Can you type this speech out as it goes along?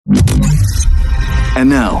And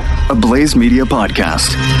now, a Blaze Media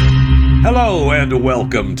podcast. Hello and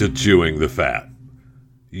welcome to Chewing the Fat.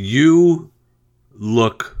 You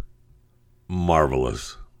look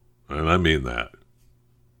marvelous, and I mean that,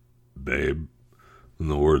 babe, in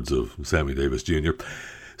the words of Sammy Davis Jr.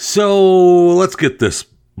 So let's get this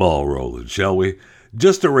ball rolling, shall we?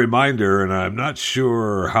 Just a reminder, and I'm not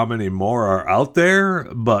sure how many more are out there,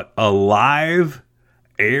 but a live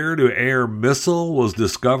air-to-air missile was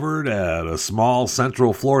discovered at a small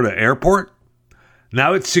Central Florida airport.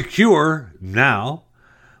 Now it's secure now.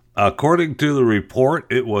 According to the report,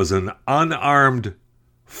 it was an unarmed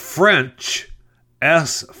French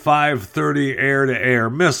S-530 air-to-air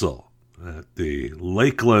missile at the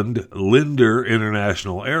Lakeland Linder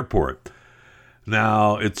International Airport.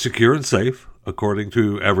 Now, it's secure and safe, according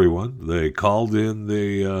to everyone. They called in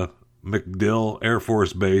the MacDill Air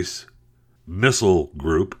Force Base missile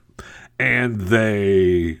group, and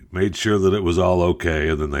they made sure that it was all okay,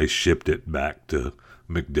 and then they shipped it back to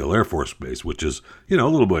MacDill Air Force Base, which is, a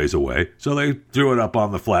little ways away. So they threw it up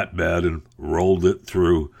on the flatbed and rolled it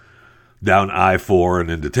through down I-4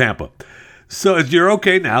 and into Tampa. So you're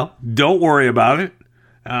okay now. Don't worry about it.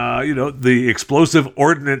 The explosive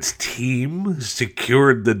ordnance team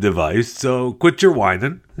secured the device, so quit your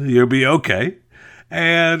whining. You'll be okay.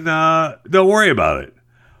 And don't worry about it.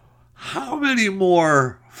 How many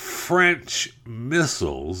more French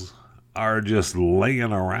missiles are just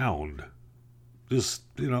laying around? Just,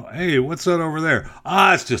 hey, what's that over there?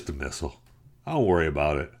 It's just a missile. Don't worry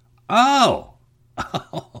about it. Oh,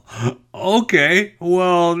 okay.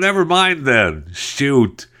 Well, never mind then.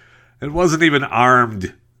 Shoot. It wasn't even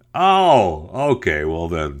armed. Oh, okay. Well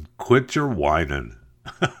then, quit your whining.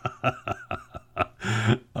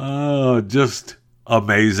 Oh, just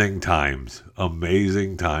amazing times.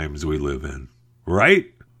 Amazing times we live in.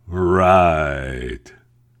 Right? Right.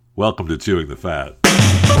 Welcome to Chewing the Fat.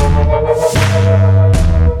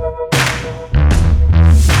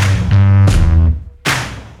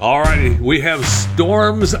 Alrighty, we have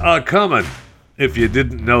storms a-coming. If you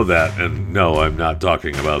didn't know that, and no, I'm not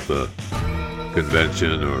talking about the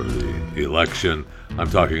convention or the election.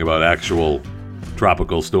 I'm talking about actual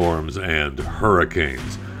tropical storms and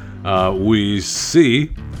hurricanes. We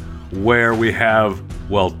see where we have,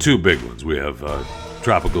 two big ones. We have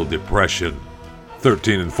Tropical Depression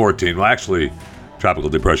 13 and 14. Well, actually, Tropical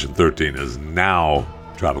Depression 13 is now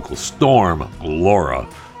Tropical Storm Laura.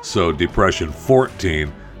 So Depression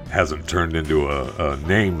 14 hasn't turned into a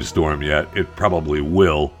named storm yet. It probably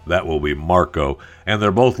will. That will be Marco. And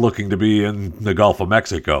they're both looking to be in the Gulf of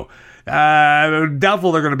Mexico.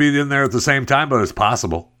 Doubtful they're going to be in there at the same time, but it's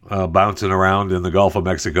possible. Bouncing around in the Gulf of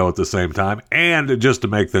Mexico at the same time. And just to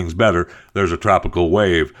make things better, there's a tropical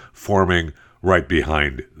wave forming right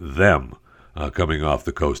behind them, coming off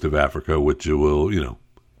the coast of Africa, which will,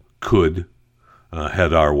 could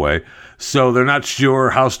head our way. So they're not sure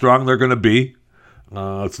how strong they're going to be.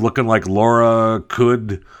 It's looking like Laura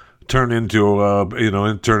could turn into a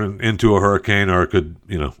hurricane, or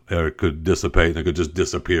it could dissipate and it could just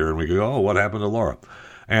disappear, and we could go, oh, what happened to Laura?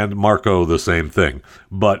 And Marco, the same thing.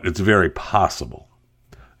 But it's very possible.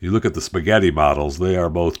 You look at the spaghetti models; they are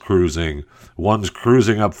both cruising. One's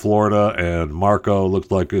cruising up Florida, and Marco looks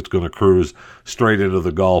like it's going to cruise straight into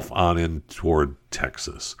the Gulf on in toward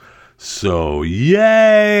Texas. So,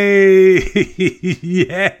 yay!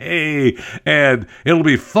 Yay! And it'll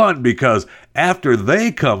be fun because after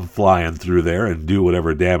they come flying through there and do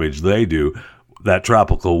whatever damage they do, that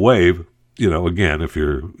tropical wave, again, if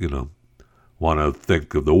you're, want to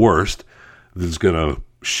think of the worst, is going to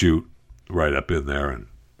shoot right up in there and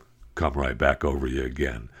come right back over you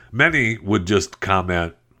again. Many would just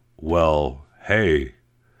comment, well, hey,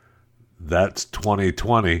 that's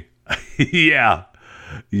 2020. Yeah.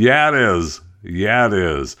 Yeah, it is. Yeah, it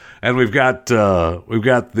is. And we've got the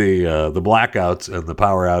blackouts and the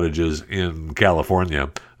power outages in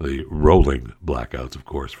California, the rolling blackouts, of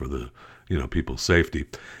course, for the people's safety,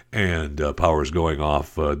 and power's going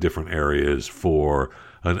off different areas for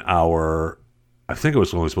an hour. I think it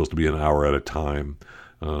was only supposed to be an hour at a time,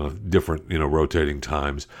 different rotating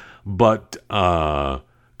times. But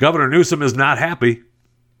Governor Newsom is not happy.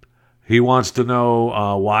 He wants to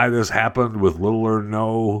know why this happened with little or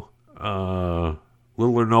no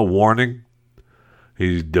warning.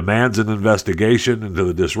 He demands an investigation into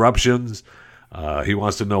the disruptions. He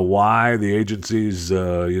wants to know why the agencies,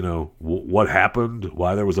 what happened,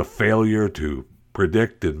 why there was a failure to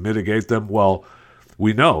predict and mitigate them. Well,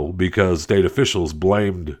 we know because state officials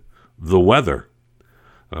blamed the weather.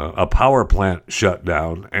 A power plant shut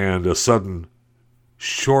down and a sudden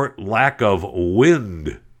short lack of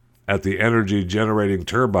wind at the energy generating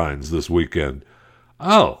turbines this weekend.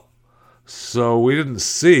 Oh, so we didn't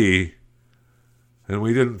see and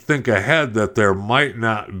we didn't think ahead that there might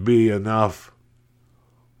not be enough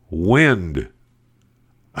wind.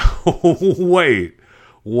 Wait,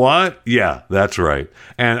 what? Yeah, that's right.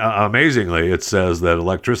 And amazingly, it says that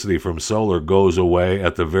electricity from solar goes away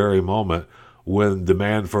at the very moment when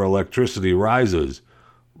demand for electricity rises.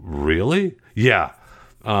 Really? Yeah.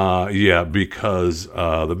 Because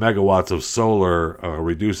the megawatts of solar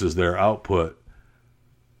reduces their output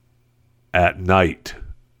at night.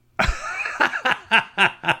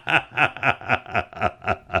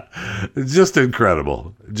 Just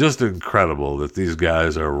incredible that these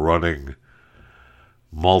guys are running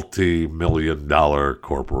multi-million-dollar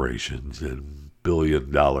corporations in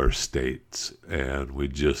billion-dollar states, and we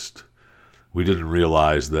didn't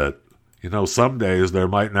realize that, some days there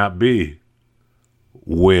might not be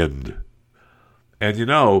wind. And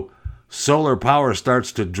solar power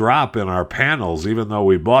starts to drop in our panels, even though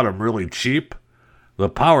we bought them really cheap. The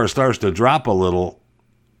power starts to drop a little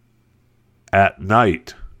at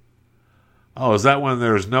night. Oh, is that when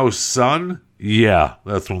there's no sun? Yeah,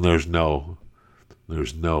 that's when there's no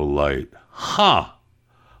light. Huh.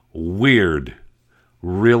 Weird.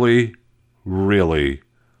 Really, really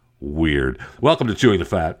weird. Welcome to Chewing the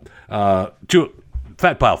Fat.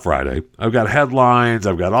 Fat Pile Friday. I've got headlines.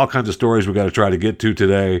 I've got all kinds of stories we've got to try to get to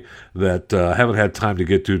today that I haven't had time to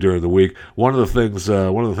get to during the week. One of the things that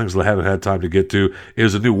I haven't had time to get to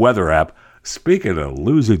is a new weather app. Speaking of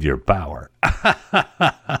losing your power,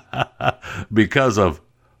 because of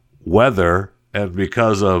weather and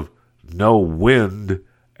because of no wind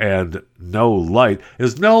and no light.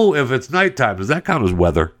 If it's nighttime, does that count as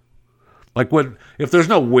weather? Like if there's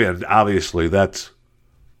no wind, obviously that's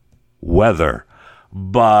weather.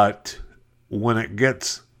 But when it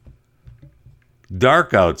gets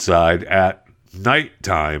dark outside at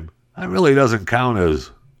nighttime, that really doesn't count as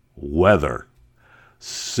weather.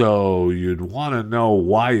 So you'd want to know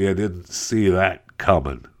why you didn't see that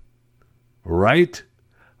coming. Right?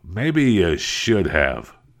 Maybe you should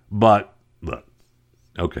have. But, look,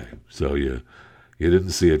 okay, so you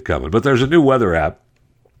didn't see it coming. But there's a new weather app,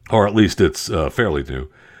 or at least it's fairly new.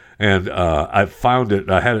 And I found it,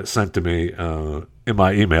 I had it sent to me in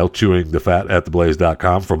my email,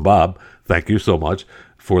 chewingthefat@theblaze.com from Bob. Thank you so much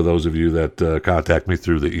for those of you that contact me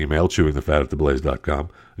through the email, chewingthefat@theblaze.com.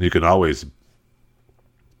 And you can always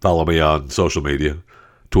follow me on social media,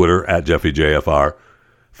 Twitter @JeffyJFR,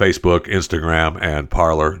 Facebook, Instagram, and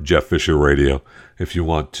Parler, Jeff Fisher Radio. If you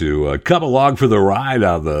want to come along for the ride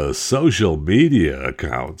on the social media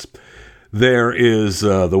accounts, there is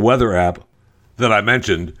the weather app that I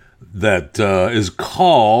mentioned that is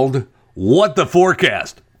called What the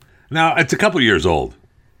Forecast. Now, it's a couple years old,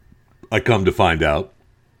 I come to find out.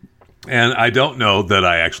 And I don't know that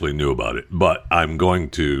I actually knew about it, but I'm going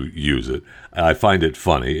to use it. I find it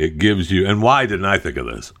funny. It gives you, and why didn't I think of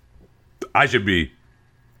this? This should be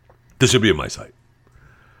in my site.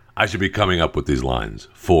 I should be coming up with these lines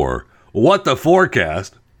for What the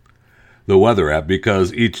Forecast, the weather app,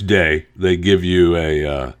 because each day they give you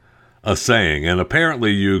a saying, and apparently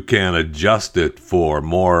you can adjust it for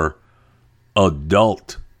more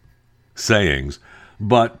adult sayings.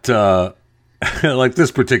 But like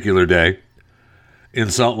this particular day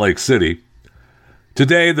in Salt Lake City,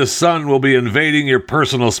 today the sun will be invading your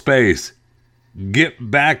personal space.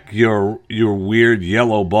 Get back your weird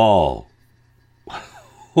yellow ball.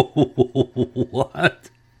 What?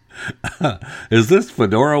 Is this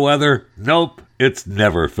fedora weather? Nope, it's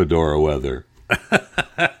never fedora weather.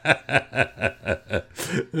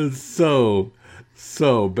 It's so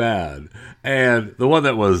bad. And the one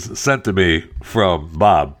that was sent to me from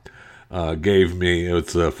Bob gave me,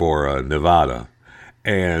 it's for Nevada,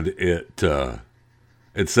 and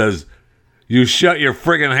it says, "You shut your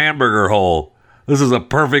friggin' hamburger hole. This is a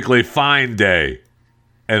perfectly fine day."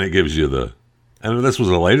 And it gives you and this was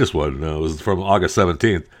the latest one. It was from August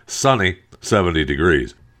 17th. Sunny, 70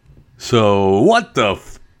 degrees. So what the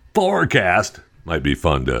forecast might be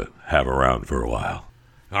fun to have around for a while.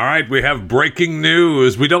 All right, we have breaking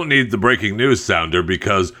news. We don't need the breaking news sounder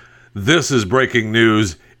because this is breaking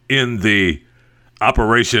news in the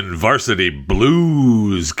Operation Varsity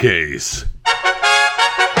Blues case.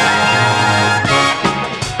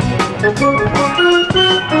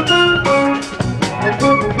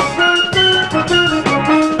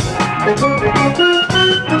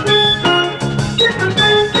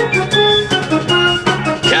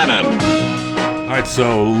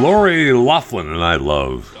 So Lori Loughlin, and I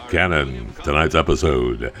love Canon, tonight's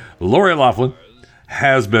episode. Lori Loughlin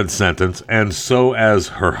has been sentenced, and so has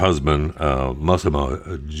her husband, Massimo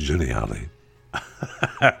Giuliani.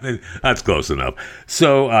 That's close enough.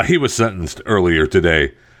 So he was sentenced earlier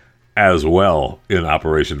today as well in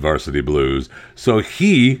Operation Varsity Blues. So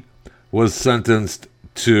he was sentenced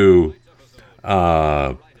to,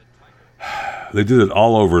 they did it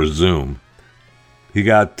all over Zoom. He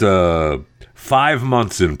got 5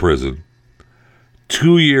 months in prison,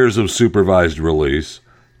 2 years of supervised release,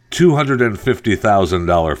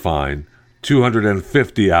 $250,000 fine,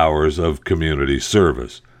 250 hours of community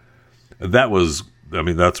service.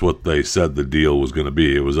 That's what they said the deal was going to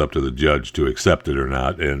be. It was up to the judge to accept it or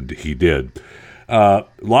not, and he did.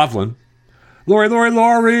 Laughlin,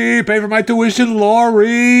 Lori, pay for my tuition,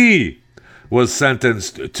 Lori, was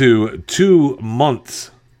sentenced to 2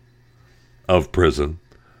 months of prison,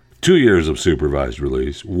 2 years of supervised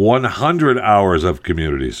release, 100 hours of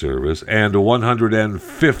community service, and a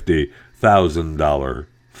 $150,000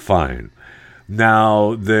 fine.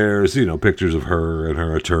 Now, there's, pictures of her and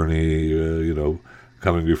her attorney,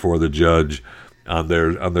 coming before the judge on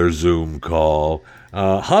their Zoom call.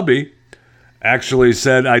 Hubby actually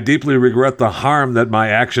said, "I deeply regret the harm that my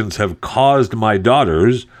actions have caused my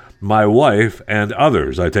daughters, my wife, and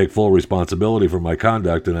others. I take full responsibility for my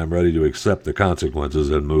conduct, and I'm ready to accept the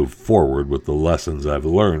consequences and move forward with the lessons I've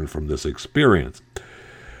learned from this experience."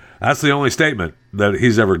 That's the only statement that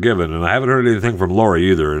he's ever given, and I haven't heard anything from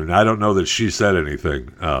Lori either, and I don't know that she said anything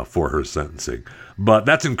for her sentencing. But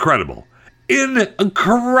that's incredible.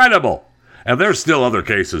 Incredible! And there's still other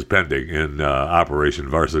cases pending in Operation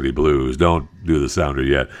Varsity Blues. Don't do the sounder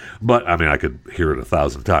yet. But, I could hear it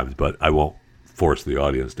 1,000 times, but I won't force the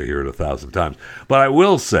audience to hear it 1,000 times. But I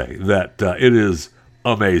will say that it is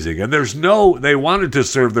amazing. And they wanted to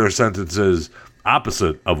serve their sentences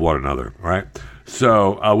opposite of one another, right?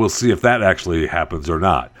 So we'll see if that actually happens or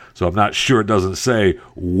not. So I'm not sure. It doesn't say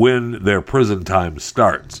when their prison time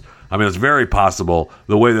starts. It's very possible,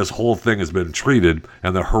 the way this whole thing has been treated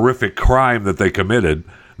and the horrific crime that they committed,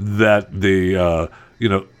 that they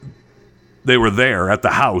were there at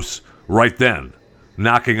the house right then,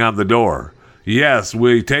 knocking on the door. "Yes,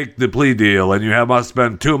 we take the plea deal, and you must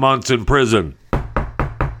spend 2 months in prison."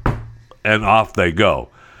 And off they go.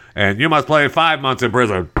 "And you must play 5 months in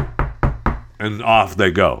prison." And off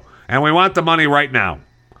they go. "And we want the money right now.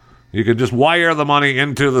 You can just wire the money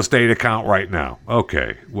into the state account right now."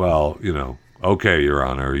 Okay, well, okay, Your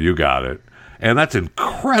Honor, you got it. And that's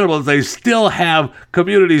incredible that they still have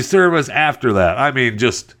community service after that.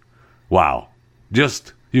 Just, wow.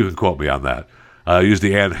 Just, you can quote me on that. Use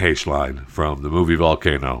the Anne Heche line from the movie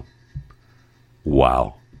Volcano.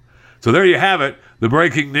 Wow. So there you have it. The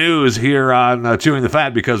breaking news here on Chewing the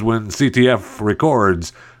Fat, because when CTF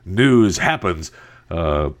records, news happens.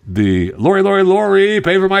 The Lori,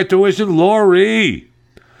 pay for my tuition, Lori,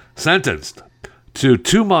 sentenced to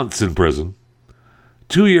 2 months in prison,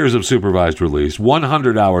 2 years of supervised release,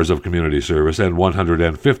 100 hours of community service, and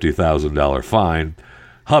 $150,000 fine.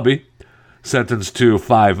 Hubby, sentenced to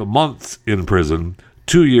 5 months in prison,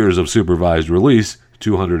 2 years of supervised release,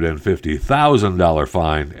 $250,000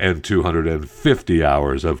 fine, and 250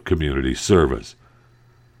 hours of community service.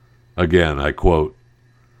 Again, I quote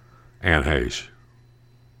Anne Heche.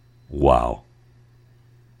 Wow.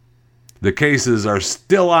 The cases are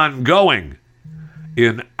still ongoing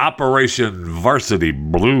in Operation Varsity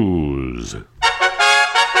Blues.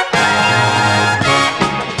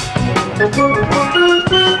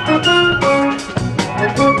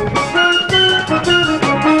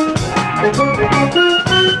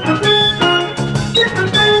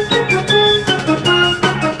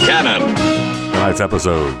 Cannon. Tonight's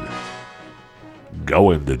episode,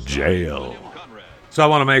 going to jail. So I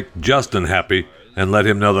want to make Justin happy and let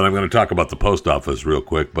him know that I'm going to talk about the post office real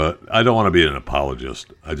quick, but I don't want to be an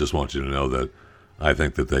apologist. I just want you to know that I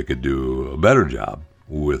think that they could do a better job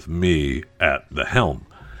with me at the helm.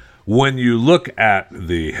 When you look at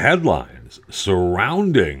the headlines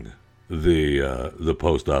surrounding the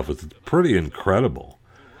post office, it's pretty incredible.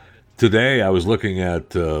 Today I was looking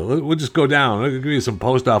at, we'll just go down. I'll give you some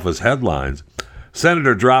post office headlines.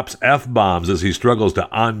 Senator drops F-bombs as he struggles to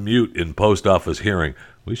unmute in post office hearing.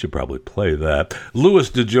 We should probably play that. Louis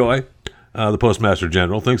DeJoy, the Postmaster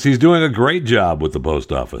General, thinks he's doing a great job with the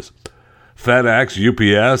post office. FedEx,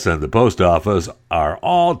 UPS, and the post office are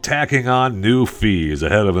all tacking on new fees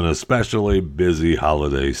ahead of an especially busy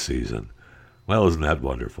holiday season. Well, isn't that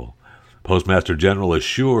wonderful? Postmaster General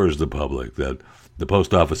assures the public that the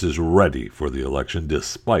post office is ready for the election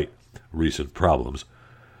despite recent problems.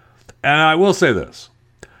 And I will say this.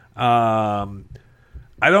 I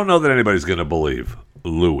don't know that anybody's going to believe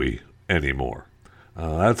Louis anymore.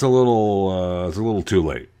 That's a little too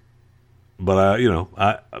late. But,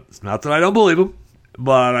 it's not that I don't believe him.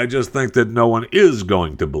 but I just think that no one is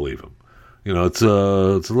going to believe him. You know, it's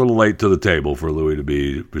a little late to the table for Louis to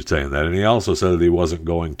be saying that. And he also said that he wasn't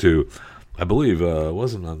going to, I believe, it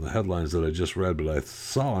wasn't on the headlines that I just read, but I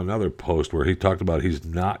saw another post where he talked about he's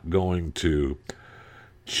not going to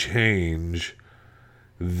change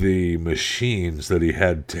the machines that he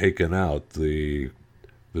had taken out, the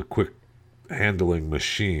quick handling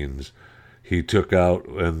machines he took out,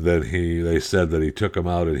 and then they said that he took them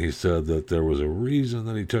out, and he said that there was a reason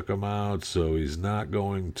that he took them out, so he's not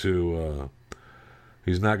going to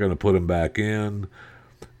put them back in.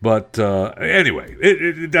 But anyway,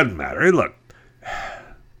 it doesn't matter. Hey, look,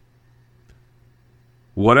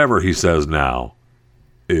 whatever he says now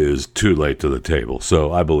is too late to the table,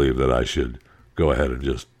 so I believe that I should go ahead and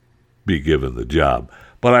just be given the job.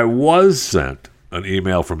 But I was sent an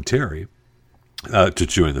email from Terry to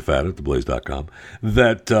chewingthefat at theblaze.com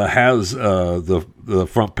that has the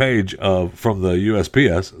front page from the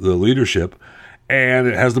USPS, the leadership, and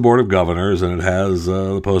it has the Board of Governors, and it has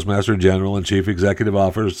the Postmaster General and Chief Executive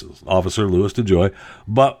Officer Louis DeJoy.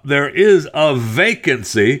 But there is a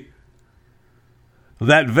vacancy.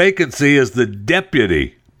 That vacancy is the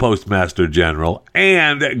Deputy Postmaster General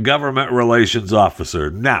and Government Relations Officer.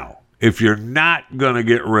 Now, if you're not going to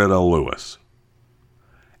get rid of Louis,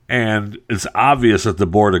 and it's obvious that the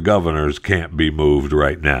Board of Governors can't be moved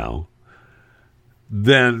right now,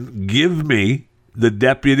 then give me the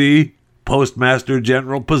Deputy Postmaster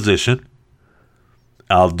General position.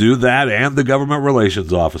 I'll do that and the Government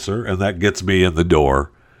Relations Officer, and that gets me in the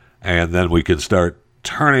door, and then we can start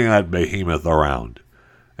turning that behemoth around.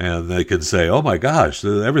 And they can say, oh my gosh,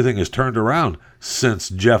 everything has turned around since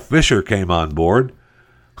Jeff Fisher came on board.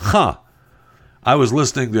 I was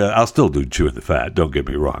listening to, I'll still do Chewing the Fat, don't get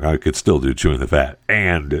me wrong. I could still do Chewing the Fat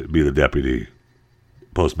and be the Deputy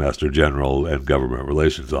Postmaster General and Government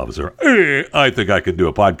Relations Officer. I think I can do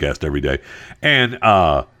a podcast every day. And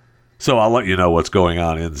so I'll let you know what's going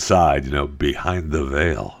on inside, behind the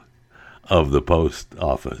veil of the post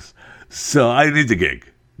office. So I need the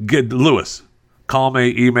gig. Get Louis. Call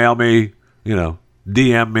me, email me,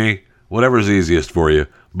 DM me, whatever's easiest for you.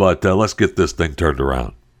 But let's get this thing turned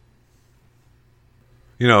around.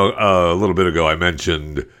 A little bit ago I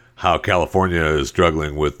mentioned how California is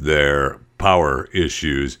struggling with their power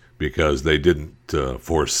issues because they didn't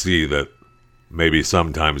foresee that maybe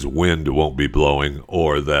sometimes wind won't be blowing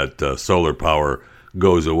or that solar power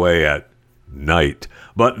goes away at night.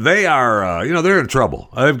 But they are, they're in trouble.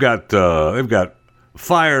 They've got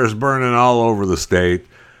fires burning all over the state.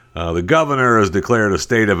 The governor has declared a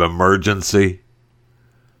state of emergency.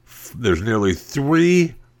 There's nearly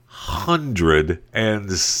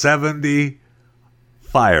 370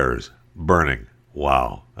 fires burning.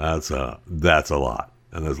 Wow, that's a lot.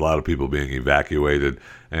 And there's a lot of people being evacuated,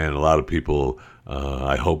 and a lot of people,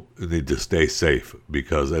 I hope, need to stay safe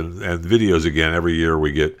because and videos again. Every year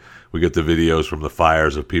we get the videos from the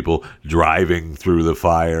fires of people driving through the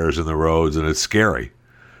fires in the roads, and it's scary.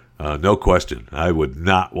 No question. I would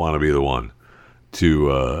not want to be the one to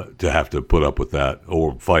have to put up with that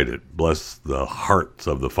or fight it. Bless the hearts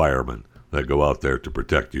of the firemen that go out there to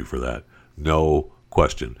protect you for that. No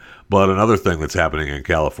question. But another thing that's happening in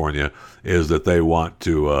California is that they want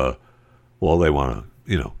to,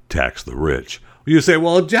 tax the rich. You say,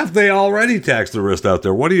 well, Jeff, they already tax the rich out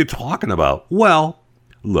there. What are you talking about? Well,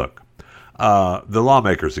 look, the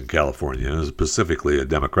lawmakers in California, specifically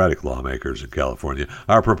Democratic lawmakers in California,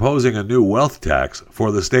 are proposing a new wealth tax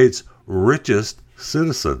for the state's richest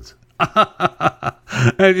citizens.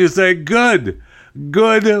 And you say, good,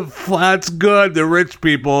 that's good. The rich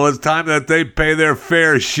people, it's time that they pay their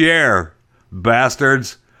fair share,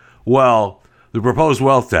 bastards. Well, the proposed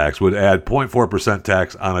wealth tax would add 0.4%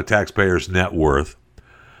 tax on a taxpayer's net worth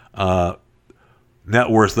that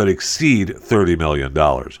exceed $30 million.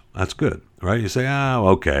 That's good, right? You say,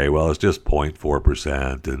 okay, well, it's just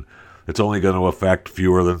 0.4%, and it's only going to affect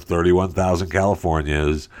fewer than 31,000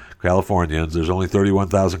 Californians. There's only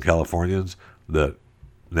 31,000 Californians that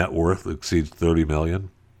net worth exceeds 30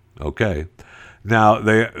 million. Okay. Now,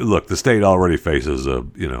 the state already faces a,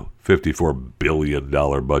 $54 billion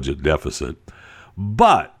budget deficit.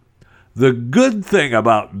 But the good thing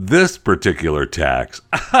about this particular tax,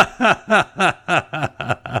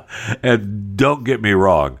 and don't get me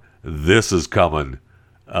wrong, this is coming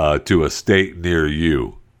to a state near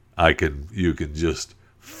you. You can just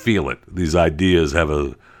feel it. These ideas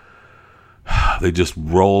they just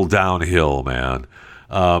roll downhill, man.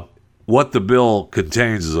 What the bill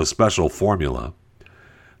contains is a special formula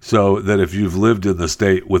so that if you've lived in the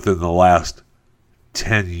state within the last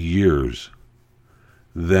 10 years,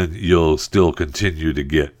 then you'll still continue to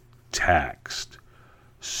get taxed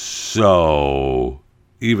So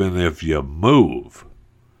even if you move,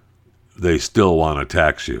 they still want to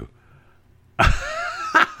tax you.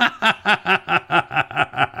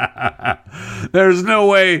 There's no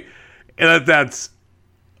way that that's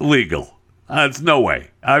legal. That's no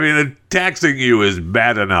way. I mean, taxing you is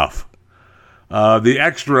bad enough. The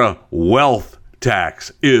extra wealth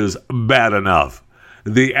tax is bad enough.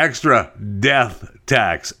 The extra death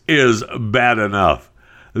tax is bad enough.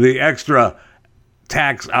 The extra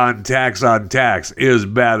tax on tax on tax is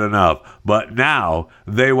bad enough. But now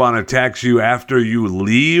they want to tax you after you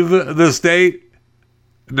leave the state?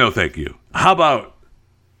 No, thank you. How about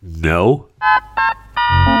no?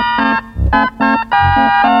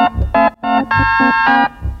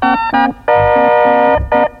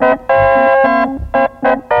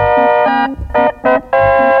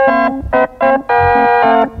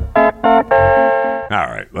 All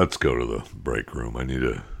right, let's go to the break room. I need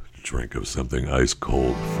a drink of something ice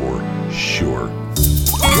cold for sure.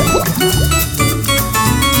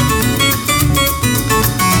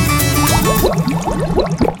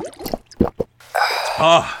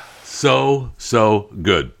 So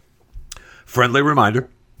good. Friendly reminder,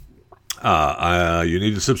 you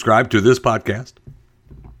need to subscribe to this podcast,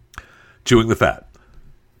 Chewing the Fat.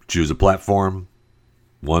 Choose a platform,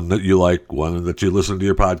 one that you like, one that you listen to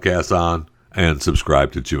your podcast on, and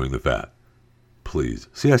subscribe to Chewing the Fat. Please.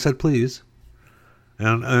 See, I said please.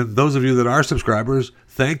 And those of you that are subscribers,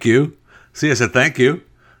 thank you. See, I said thank you.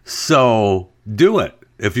 So do it.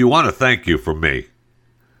 If you want a thank you from me,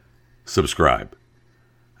 subscribe.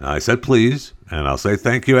 I said please, and I'll say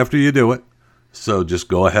thank you after you do it. So just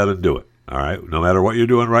go ahead and do it. All right? No matter what you're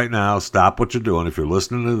doing right now, stop what you're doing. If you're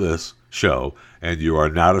listening to this show and you are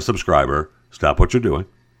not a subscriber, stop what you're doing.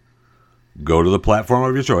 Go to the platform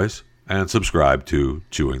of your choice and subscribe to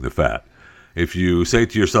Chewing the Fat. If you say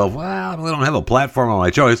to yourself, well, I don't have a platform of my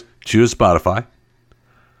choice, choose Spotify,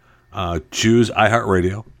 choose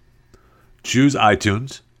iHeartRadio, choose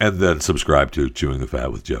iTunes, and then subscribe to Chewing the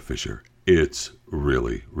Fat with Jeff Fisher. It's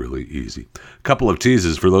really, really easy. A couple of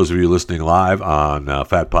teases for those of you listening live on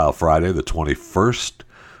Fat Pile Friday, the 21st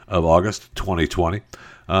of August, 2020.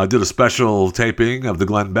 Did a special taping of the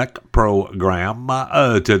Glenn Beck program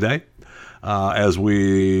today as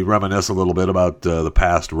we reminisce a little bit about the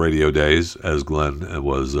past radio days as Glenn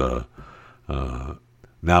was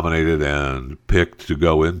nominated and picked to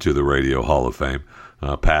go into the Radio Hall of Fame.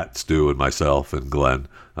 Pat, Stu, and myself and Glenn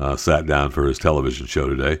sat down for his television show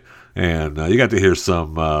today. And you got to hear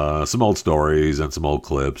some old stories and some old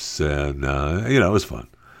clips, and it was fun.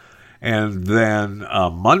 And then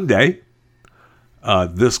Monday,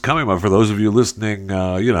 this coming month, for those of you listening,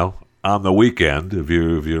 on the weekend, if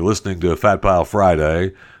you're listening to Fat Pile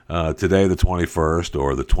Friday, today the 21st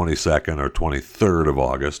or the 22nd or 23rd of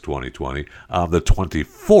August, 2020, on the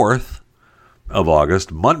 24th of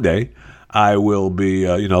August, Monday, I will be,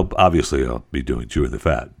 obviously I'll be doing Chewing the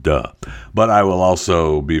Fat, duh. But I will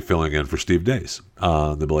also be filling in for Steve Dace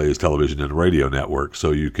on the Blaze Television and Radio Network,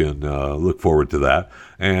 so you can look forward to that.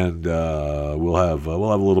 And we'll have a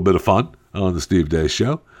little bit of fun on the Steve Dace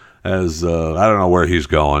show. As I don't know where he's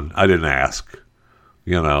going. I didn't ask.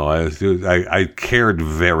 I cared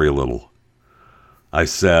very little. I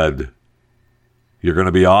said, "You're going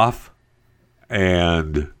to be off,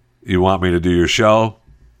 and you want me to do your show."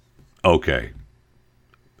 Okay.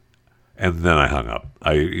 And then I hung up.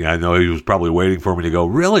 I know he was probably waiting for me to go,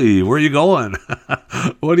 "Really? Where are you going?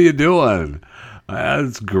 What are you doing?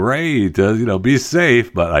 That's great. Be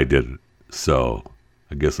safe." But I didn't. So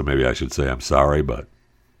I guess maybe I should say I'm sorry, but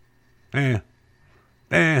And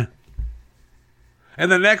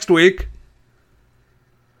then next week,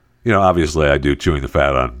 obviously I do Chewing the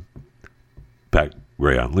Fat on Pat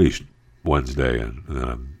Gray Unleashed Wednesday, and then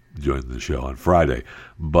I'm joining the show on Friday.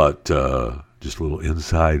 But just a little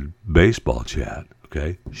inside baseball chat,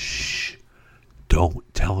 okay? Shh.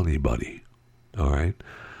 Don't tell anybody, all right?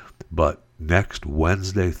 But next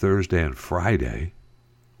Wednesday, Thursday, and Friday,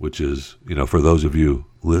 which is, for those of you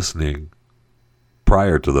listening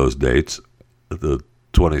prior to those dates, the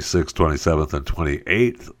 26th, 27th, and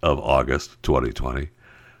 28th of August, 2020,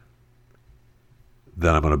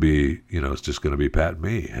 then I'm going to be, it's just going to be Pat and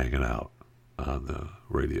me hanging out on the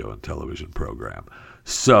radio and television program.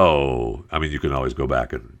 So, you can always go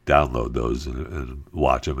back and download those and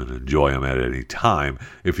watch them and enjoy them at any time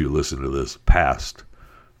if you listen to this past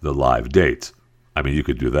the live dates. You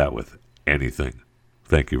could do that with anything.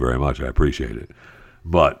 Thank you very much. I appreciate it.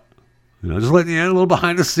 But just letting you in a little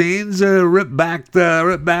behind the scenes, rip back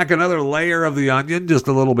another layer of the onion just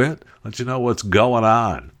a little bit, let you know what's going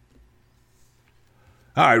on.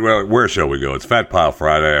 All right, well, where shall we go? It's Fat Pile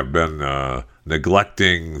Friday. I've been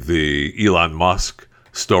neglecting the Elon Musk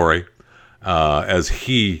story, as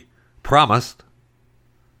he promised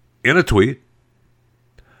in a tweet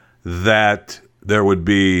that there would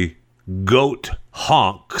be goat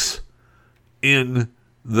honks in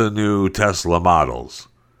the new Tesla models.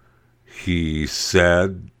 He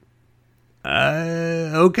said,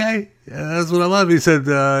 okay, that's what I love. He said,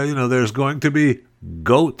 there's going to be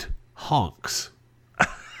goat honks.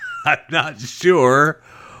 I'm not sure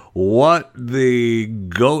what the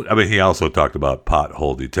goat... I mean, he also talked about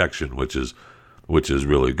pothole detection, which is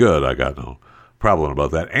really good. I got no problem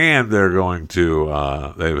about that. And they're going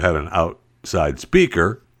to... they've had an outside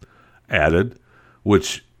speaker added,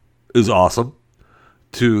 which is awesome,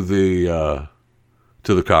 to the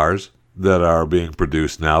cars that are being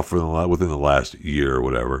produced now within the last year or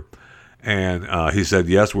whatever. And he said,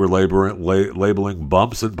 yes, we're labeling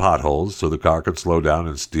bumps and potholes so the car can slow down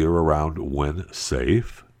and steer around when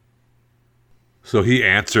safe. So he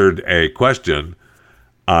answered a question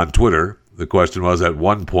on Twitter. The question was, at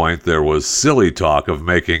one point, there was silly talk of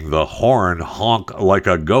making the horn honk like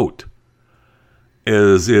a goat.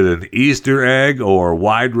 Is it an Easter egg or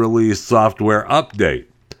wide release software update?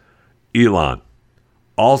 Elon.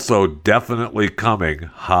 Also definitely coming,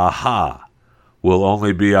 ha. Will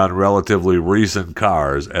only be on relatively recent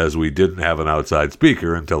cars, as we didn't have an outside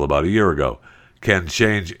speaker until about a year ago. Can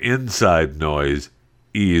change inside noise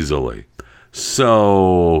easily.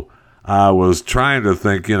 So I was trying to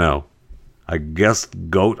think, I guess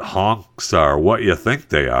goat honks are what you think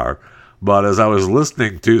they are. But as I was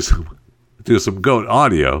listening to some goat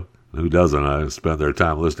audio, who doesn't? I spend their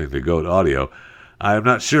time listening to goat audio. I'm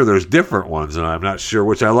not sure. There's different ones, and I'm not sure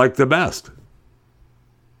which I like the best.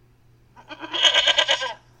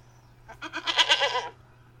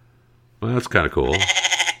 Well, that's kind of cool.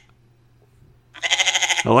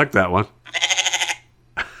 I like that one.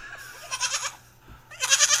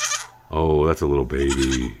 Oh, that's a little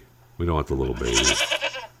baby. We don't want the little baby.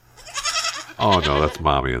 Oh, no, that's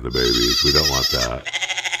mommy and the babies. We don't want that.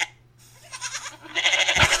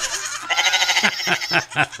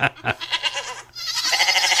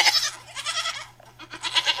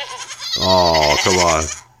 Oh, come on.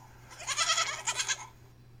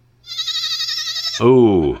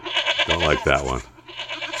 Ooh, don't like that one.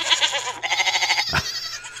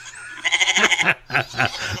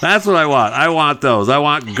 That's what I want. I want those. I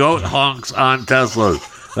want goat honks on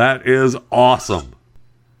Teslas. That is awesome.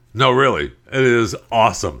 No, really. It is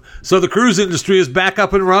awesome. So the cruise industry is back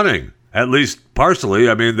up and running, at least partially.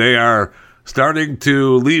 I mean, they are starting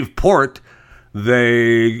to leave port.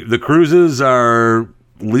 The cruises are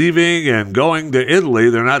leaving and going to Italy.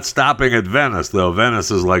 They're not stopping at Venice, though. Venice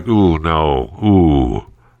is like, no.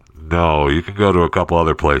 You can go to a couple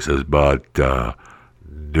other places, but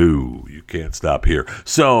no, you can't stop here.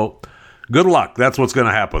 So good luck. That's what's going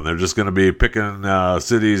to happen. They're just going to be picking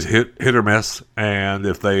cities hit or miss, and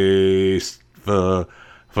if an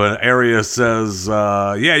area says,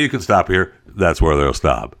 you can stop here, that's where they'll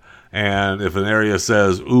stop. And if an area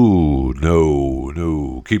says, no,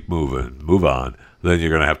 keep moving, move on, then you're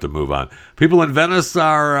going to have to move on. People in Venice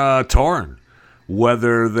are torn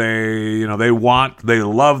whether they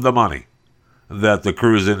love the money that the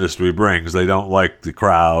cruise industry brings. They don't like the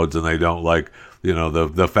crowds, and they don't like,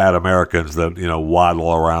 the fat Americans that,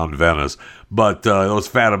 waddle around Venice. But those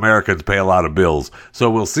fat Americans pay a lot of bills. So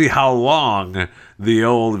we'll see how long the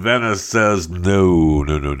old Venice says, no,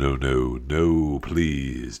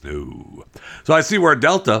 please, no. So I see where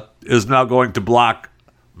Delta is now going to block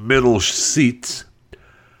middle seats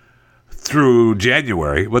through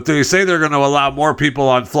January, but they say they're going to allow more people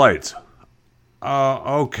on flights.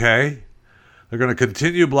 Okay. They're going to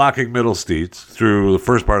continue blocking middle seats through the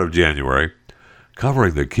first part of January,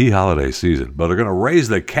 covering the key holiday season, but they're going to raise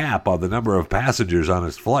the cap on the number of passengers on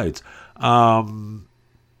its flights.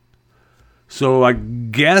 So I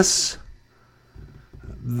guess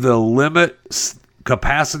the limit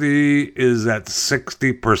capacity is at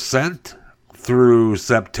 60% through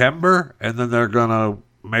September, and then they're going to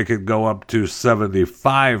make it go up to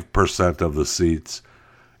 75% of the seats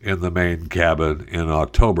in the main cabin in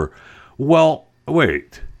October. Well,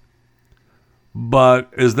 wait.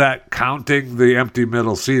 But is that counting the empty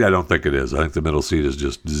middle seat? I don't think it is. I think the middle seat is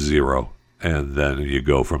just 0, and then you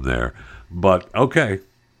go from there. But, okay,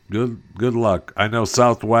 good luck. I know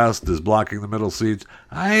Southwest is blocking the middle seats.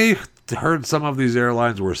 I heard some of these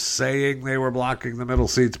airlines were saying they were blocking the middle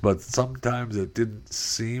seats, but sometimes it didn't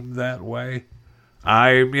seem that way.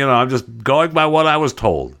 I'm just going by what I was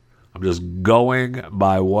told.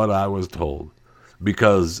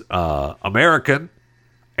 Because American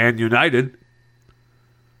and United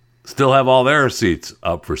still have all their seats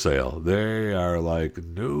up for sale. They are like,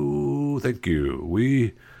 no, thank you.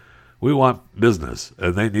 We want business,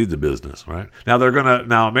 and they need the business, right? Now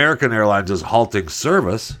American Airlines is halting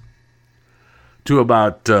service to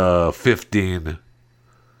about 15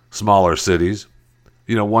 smaller cities.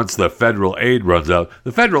 Once the federal aid runs out.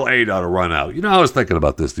 The federal aid ought to run out. I was thinking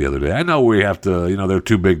about this the other day. I know we have to, they're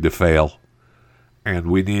too big to fail.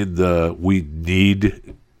 And we need the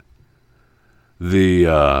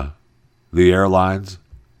airlines.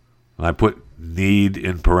 And I put need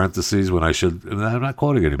in parentheses when I should. I'm not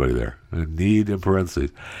quoting anybody there. Need in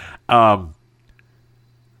parentheses. But,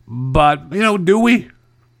 do we?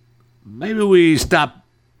 Maybe we stop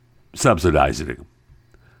subsidizing them.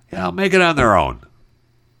 Make it on their own.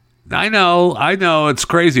 I know it's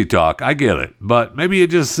crazy talk. I get it. But maybe you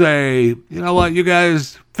just say, you know what, you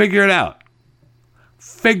guys figure it out.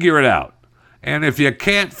 Figure it out. And if you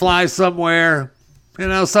can't fly somewhere,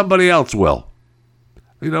 somebody else will.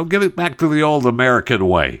 Give it back to the old American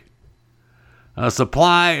way.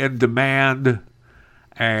 Supply and demand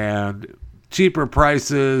and cheaper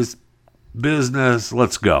prices, business,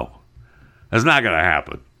 let's go. That's not going to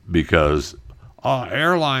happen because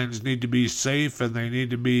airlines need to be safe and they need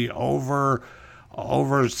to be overseen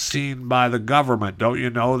by the government. Don't you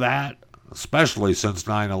know that? Especially since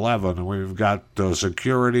 9/11, and we've got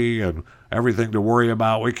security and everything to worry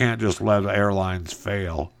about. We can't just let airlines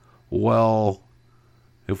fail. Well,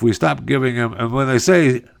 if we stop giving them, and when they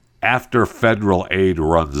say after federal aid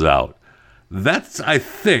runs out, that's, I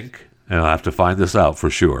think, and I'll have to find this out for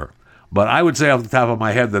sure, but I would say off the top of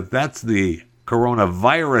my head that that's the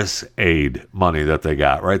coronavirus aid money that they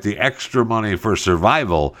got, right? The extra money for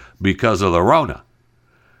survival because of the Rona.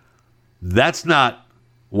 That's not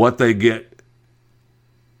what they get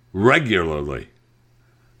regularly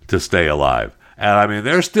to stay alive. And I mean,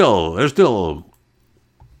 they're still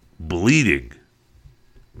bleeding.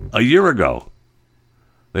 A year ago,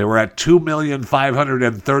 they were at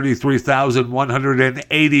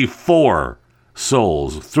 2,533,184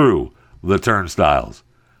 souls through the turnstiles.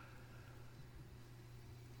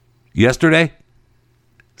 Yesterday,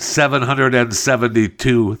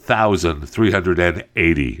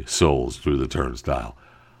 772,380 souls through the turnstile.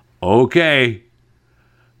 Okay.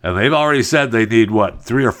 And they've already said they need,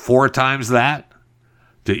 3 or 4 times that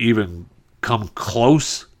to even come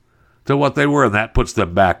close to what they were, and that puts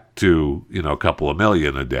them back to, a couple of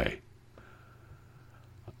million a day.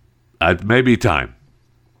 It may be time.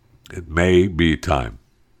 It may be time.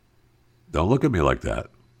 Don't look at me like that.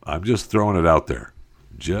 I'm just throwing it out there.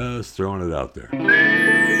 Just throwing it out there.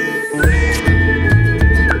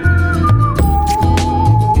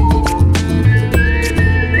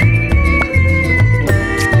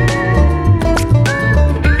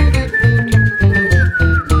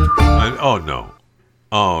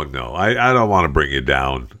 Oh, no. I don't want to bring you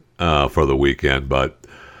down for the weekend, but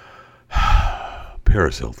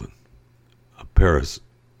Paris Hilton. Paris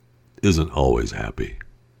isn't always happy.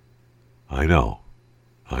 I know.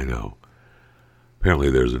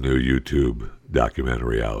 Apparently there's a new YouTube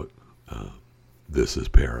documentary out. This is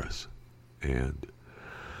Paris. And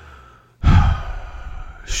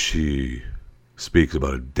she speaks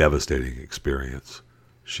about a devastating experience.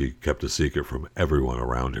 She kept a secret from everyone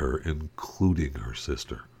around her, including her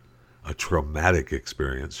sister. A traumatic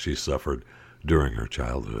experience she suffered during her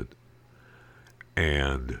childhood.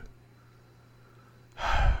 And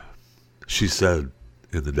she said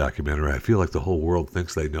in the documentary, I feel like the whole world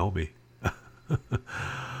thinks they know me.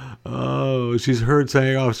 Oh, she's heard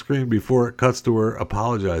saying off screen before it cuts to her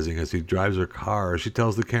apologizing as he drives her car. She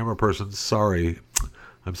tells the camera person, sorry,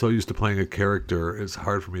 I'm so used to playing a character, it's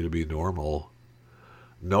hard for me to be normal.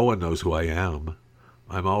 No one knows who I am.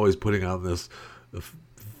 I'm always putting on this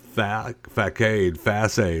facade.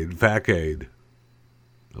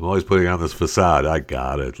 I'm always putting on this facade. I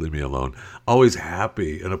got it. Leave me alone. Always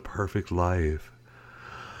happy in a perfect life.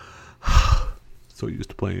 So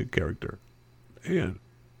used to playing a character. And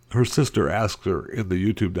her sister asks her in the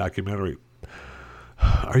YouTube documentary,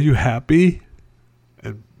 are you happy?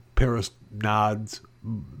 And Paris nods,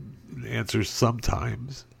 answers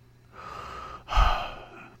sometimes.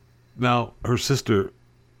 Now, her sister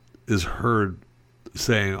is heard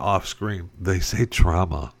saying off screen, they say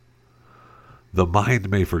trauma. The mind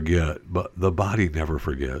may forget, but the body never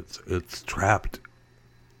forgets. It's trapped,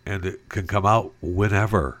 and it can come out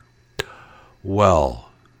whenever. Well,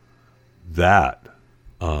 that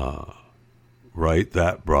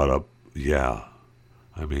brought up, yeah.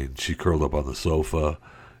 I mean, she curled up on the sofa,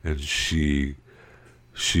 and she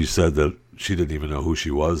said that she didn't even know who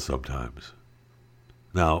she was sometimes.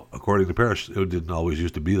 Now, according to Paris, it didn't always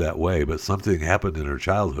used to be that way, but something happened in her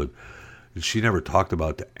childhood that she never talked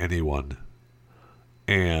about to anyone.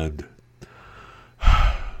 And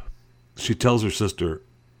she tells her sister,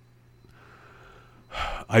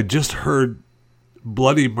 I just heard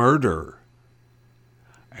bloody murder.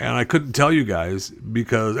 And I couldn't tell you guys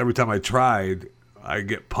because every time I tried, I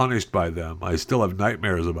get punished by them. I still have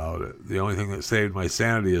nightmares about it. The only thing that saved my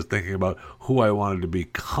sanity is thinking about who I wanted to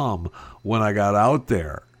become when I got out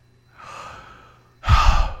there.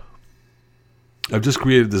 I've just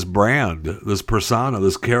created this brand, this persona,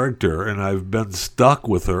 this character, and I've been stuck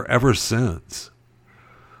with her ever since.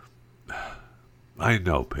 I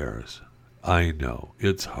know, Paris. I know.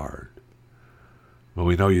 It's hard. Well,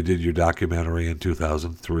 we know you did your documentary in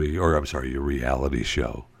 2003, or I'm sorry, your reality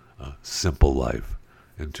show, Simple Life,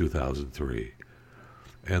 in 2003.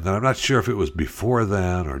 And then I'm not sure if it was before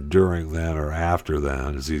then or during then or after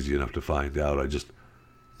then. It's easy enough to find out. I just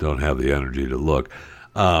don't have the energy to look.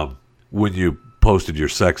 When you posted your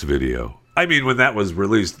sex video, I mean, when that was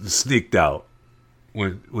released, sneaked out,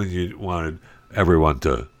 when you wanted everyone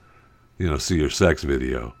to, see your sex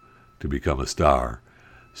video to become a star.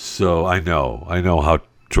 So I know how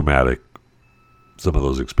traumatic some of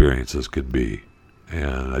those experiences can be.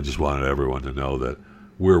 And I just wanted everyone to know that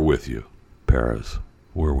we're with you, Paris.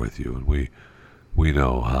 We're with you. And we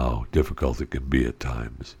know how difficult it can be at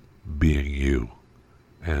times, being you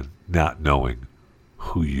and not knowing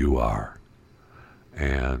who you are.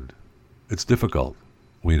 And it's difficult,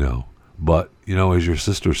 we know. But, as your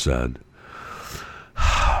sister said,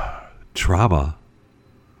 trauma,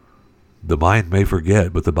 the mind may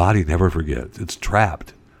forget, but the body never forgets. It's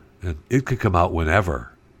trapped, and it could come out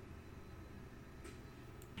whenever.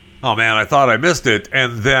 Oh, man, I thought I missed it,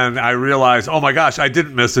 and then I realized, oh, my gosh, I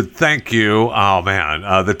didn't miss it. Thank you. Oh,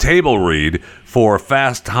 man, the table read for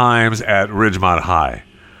Fast Times at Ridgemont High.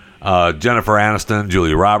 Jennifer Aniston,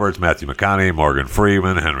 Julia Roberts, Matthew McConaughey, Morgan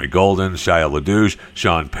Freeman, Henry Golden, Shia LaDouche,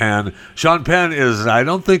 Sean Penn. Sean Penn I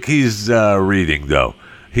don't think he's reading, though.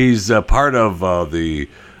 He's part of the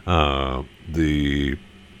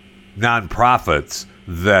nonprofits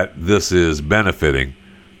that this is benefiting.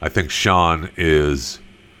 I think Sean is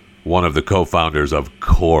one of the co-founders of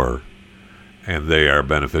CORE, and they are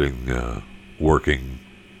benefiting working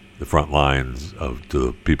the front lines to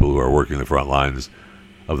the people who are working the front lines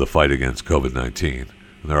of the fight against COVID-19.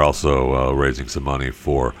 And they're also raising some money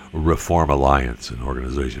for Reform Alliance, an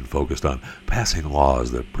organization focused on passing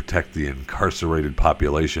laws that protect the incarcerated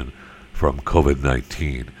population from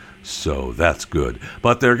COVID-19. So that's good.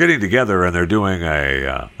 But they're getting together and they're doing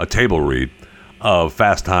a table read of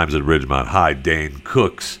Fast Times at Ridgemont High, Dane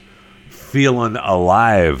Cook's Feelin'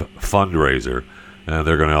 Alive fundraiser. And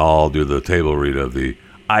they're going to all do the table read of the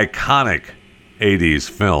iconic 80s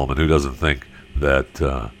film. And who doesn't think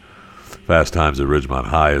that Fast Times at Ridgemont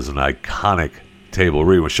High is an iconic table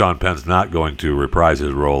read, with Sean Penn's not going to reprise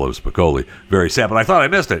his role of Spicoli. Very sad, but I thought I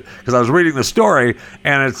missed it because I was reading the story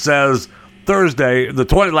and it says Thursday, the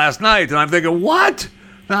 20th, last night, and I'm thinking, what?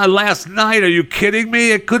 Not last night? Are you kidding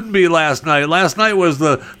me? It couldn't be last night. Last night was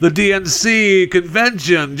the DNC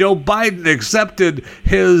convention. Joe Biden accepted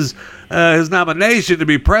his nomination to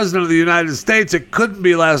be president of the United States. It couldn't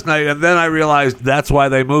be last night, and then I realized that's why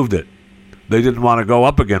they moved it. They didn't want to go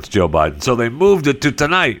up against Joe Biden, so they moved it to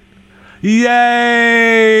tonight. Yay!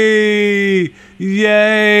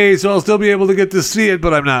 Yay! So I'll still be able to get to see it,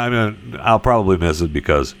 but I'm not. I'll probably miss it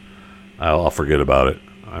because I'll forget about it.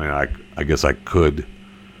 I guess I could,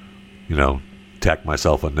 tack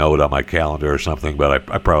myself a note on my calendar or something,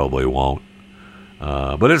 but I probably won't.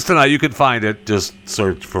 But it's tonight. You can find it. Just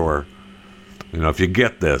search for, if you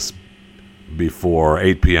get this before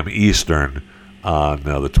 8 p.m. Eastern, on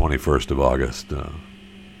the 21st of August,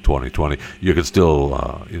 2020. You can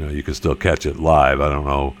still, you can still catch it live. I don't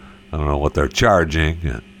know what they're charging.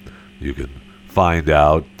 And you can find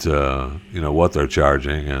out, what they're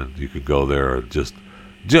charging, and you can go there and just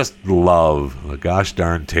love the gosh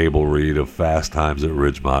darn table read of Fast Times at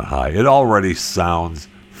Ridgemont High. It already sounds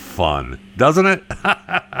fun, doesn't it?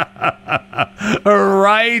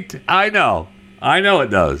 Right? I know it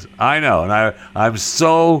does. I know, and I'm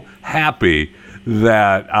so happy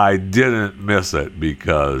that I didn't miss it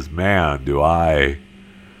because, man, do I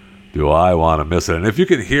want to miss it. And if you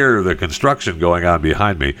can hear the construction going on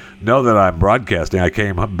behind me, know that I'm broadcasting. I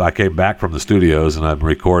came back from the studios and I'm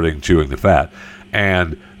recording Chewing the Fat.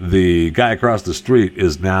 And the guy across the street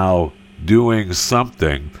is now doing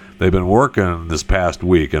something. They've been working this past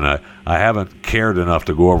week, and I haven't cared enough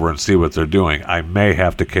to go over and see what they're doing. I may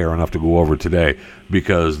have to care enough to go over today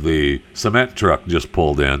because the cement truck just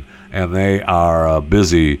pulled in, and they are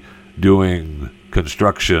busy doing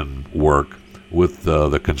construction work with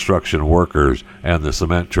the construction workers and the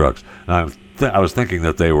cement trucks. And I was thinking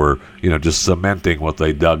that they were, just cementing what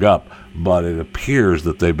they dug up, but it appears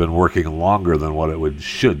that they've been working longer than what it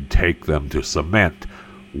should take them to cement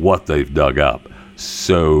what they've dug up.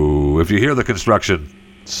 So if you hear the construction,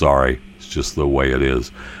 sorry, it's just the way it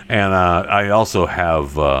is. And I also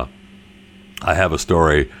have a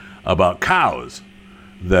story about cows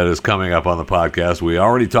that is coming up on the podcast. We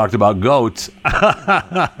already talked about goats.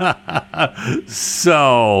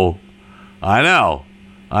 So I know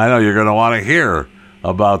you're going to want to hear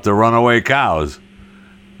about the runaway cows.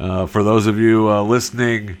 For those of you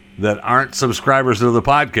listening that aren't subscribers to the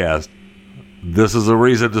podcast, this is a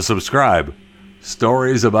reason to subscribe.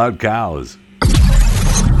 Stories about cows.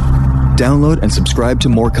 Download and subscribe to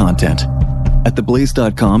more content at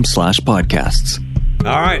theblaze.com/podcasts.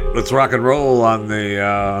 All right, let's rock and roll on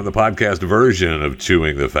the podcast version of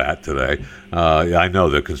Chewing the Fat today. I know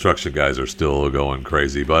the construction guys are still going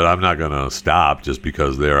crazy, but I'm not going to stop just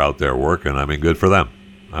because they're out there working. I mean, good for them.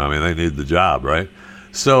 I mean, they need the job, right?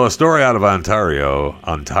 So a story out of Ontario,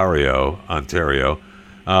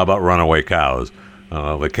 about runaway cows.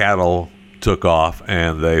 The cattle took off,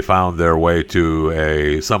 and they found their way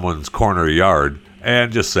to someone's corner yard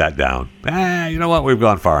and just sat down. You know what? We've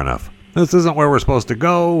gone far enough. This isn't where we're supposed to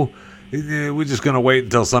go. We're just going to wait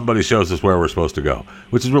until somebody shows us where we're supposed to go,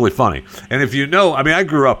 which is really funny. And if you know, I mean, I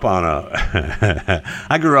grew up out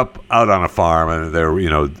on a farm, and there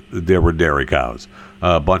were dairy cows.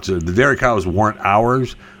 The dairy cows weren't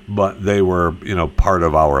ours, but they were, part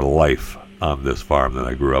of our life on this farm that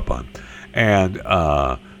I grew up on. And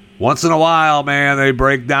once in a while, man, they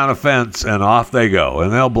break down a fence and off they go,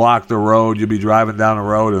 and they'll block the road. You'll be driving down the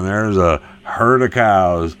road, and there's a herd of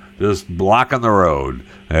cows just blocking the road,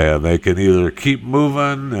 and they can either keep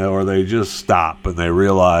moving or they just stop, and they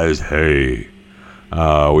realize, hey,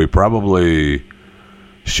 we probably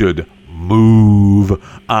should move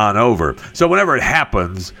on over. So whenever it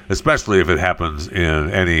happens, especially if it happens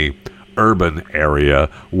in any urban area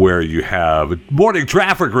where you have morning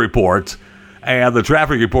traffic reports, and the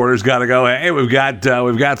traffic reporter's got to go, hey, we've got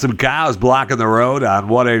some cows blocking the road on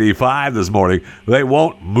 185 this morning. They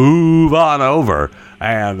won't move on over.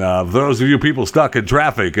 And those of you people stuck in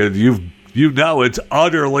traffic, and you know it's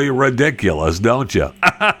utterly ridiculous, don't you?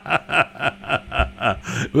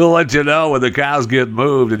 We'll let you know when the cows get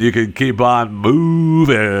moved, and you can keep on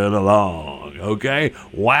moving along. Okay,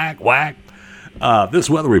 whack whack. This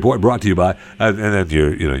weather report brought to you by, and then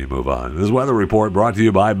you move on. This weather report brought to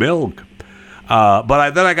you by Milk.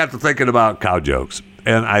 But then I got to thinking about cow jokes,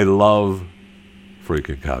 and I love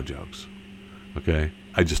freaking cow jokes. Okay,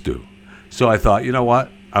 I just do. So I thought, you know what?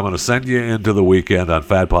 I'm going to send you into the weekend on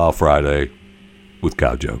Fat Pile Friday with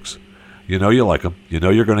cow jokes. You know you like them. You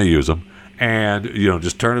know you're going to use them, and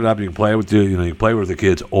just turn it up. You can play with you can play with the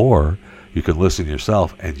kids, or you can listen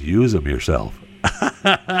yourself and use them yourself.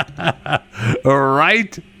 All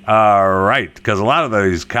right, because a lot of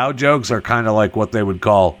these cow jokes are kind of like what they would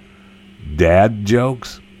call dad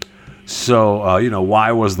jokes. So,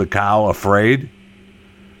 why was the cow afraid?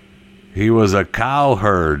 He was a cow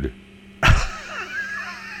herd.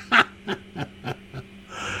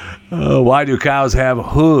 Why do cows have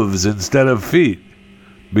hooves instead of feet?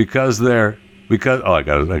 I gotta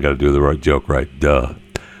do the right joke, right? Duh.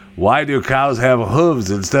 Why do cows have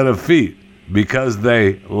hooves instead of feet? Because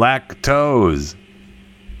they lack toes.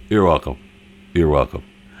 You're welcome.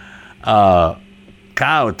 Cow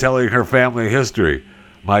telling her family history.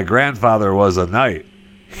 My grandfather was a knight.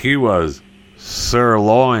 He was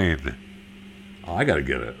sirloin. Oh, I gotta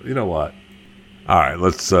get it. You know what? All right,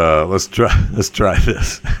 let's try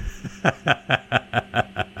this.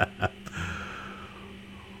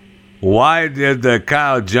 Why did the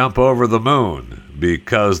cow jump over the moon?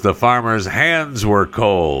 Because the farmer's hands were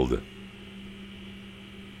cold.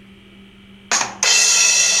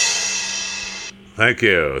 Thank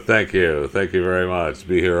you very much.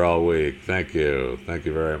 Be here all week. Thank you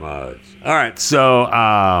very much. All right,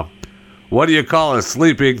 so what do you call a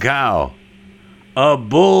sleeping cow? A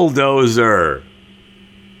bulldozer.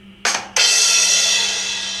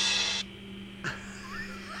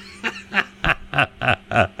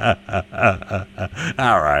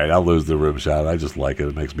 All right, I'll lose the rim shot. I just like it.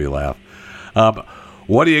 It makes me laugh.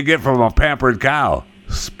 What do you get from a pampered cow?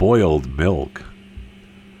 Spoiled milk.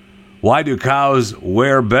 Why do cows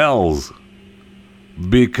wear bells?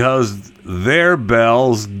 Because their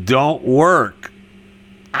bells don't work.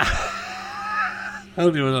 I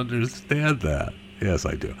don't even understand that. Yes,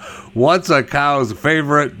 I do. What's a cow's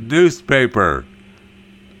favorite newspaper?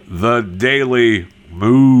 The Daily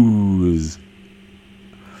Moose.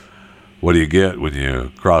 What do you get when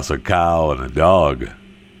you cross a cow and a dog?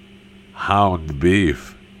 Hound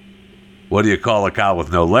beef. What do you call a cow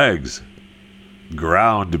with no legs?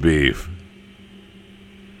 Ground beef.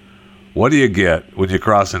 What do you get when you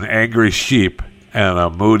cross an angry sheep and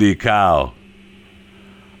a moody cow?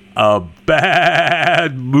 A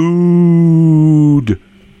bad mood.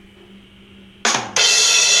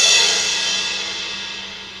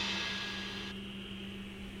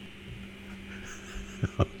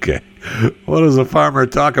 Okay. What does a farmer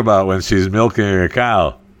talk about when she's milking a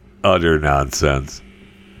cow? Utter nonsense.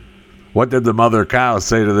 What did the mother cow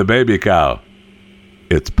say to the baby cow?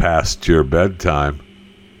 It's past your bedtime.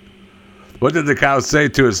 What did the cow say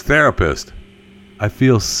to its therapist? I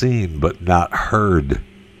feel seen but not heard.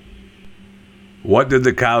 What did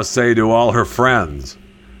the cow say to all her friends?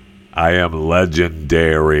 I am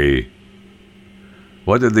legendary.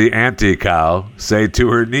 What did the auntie cow say to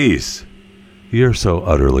her niece? You're so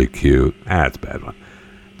utterly cute. That's a bad one.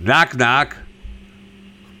 Knock, knock.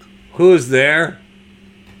 Who's there?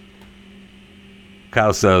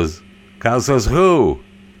 Cow says, who?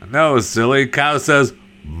 No, silly. Cow says,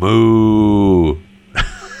 moo.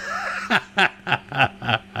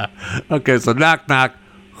 Okay, so knock, knock.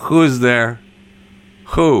 Who's there?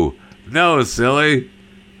 Who? No, silly.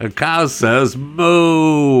 A cow says,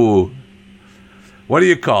 moo. What do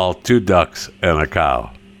you call two ducks and a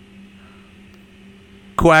cow?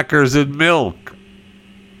 Quackers and milk.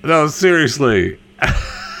 No, seriously.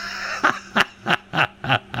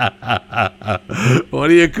 What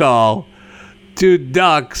do you call two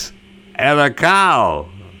ducks and a cow?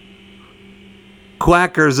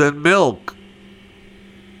 Quackers and milk.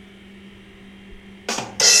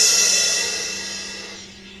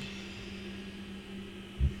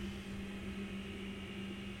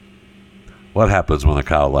 What happens when a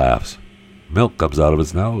cow laughs? Milk comes out of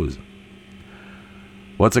its nose.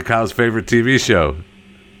 What's a cow's favorite TV show?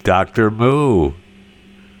 Dr. Moo.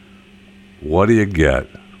 What do you get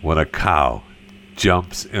when a cow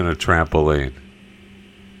jumps in a trampoline?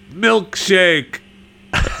 Milkshake.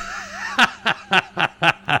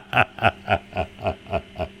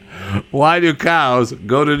 Why do cows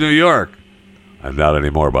go to New York? And not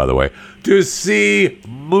anymore, by the way. To see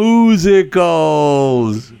musicals.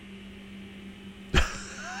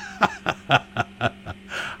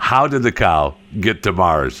 How did the cow get to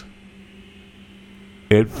Mars?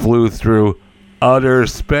 It flew through utter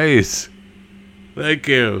space. Thank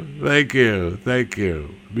you. Be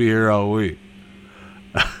here all week.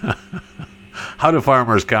 How do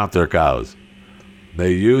farmers count their cows?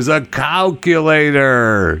 They use a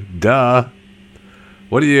calculator. Duh.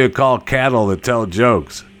 What do you call cattle that tell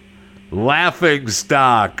jokes? Laughing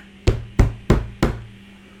stock.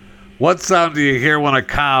 What sound do you hear when a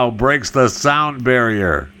cow breaks the sound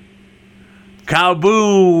barrier? Cow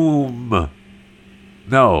boom.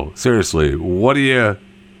 No, seriously, what do you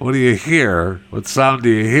hear? What sound do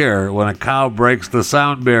you hear when a cow breaks the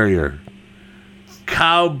sound barrier?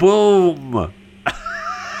 Cow boom.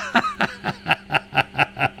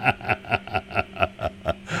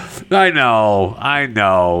 I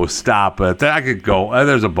know. Stop it. I could go.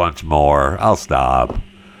 There's a bunch more. I'll stop.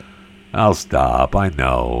 I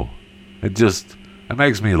know. It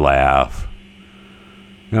makes me laugh.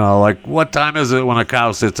 You know, like, what time is it when a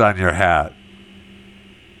cow sits on your hat?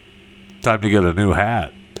 Time to get a new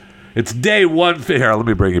hat. It's day 150. Here, let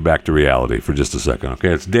me bring you back to reality for just a second,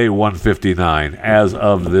 okay? It's day 159 as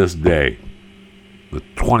of this day, the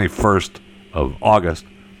 21st of August,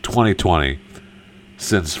 2020,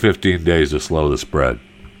 since 15 days to slow the spread.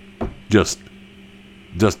 Just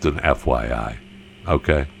an FYI,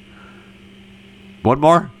 okay? One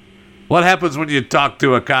more? What happens when you talk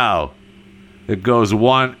to a cow? It goes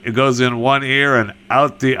in one ear and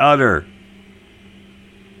out the other.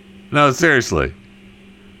 No, seriously.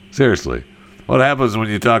 What happens when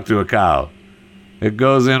you talk to a cow? It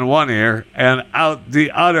goes in one ear and out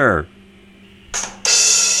the other.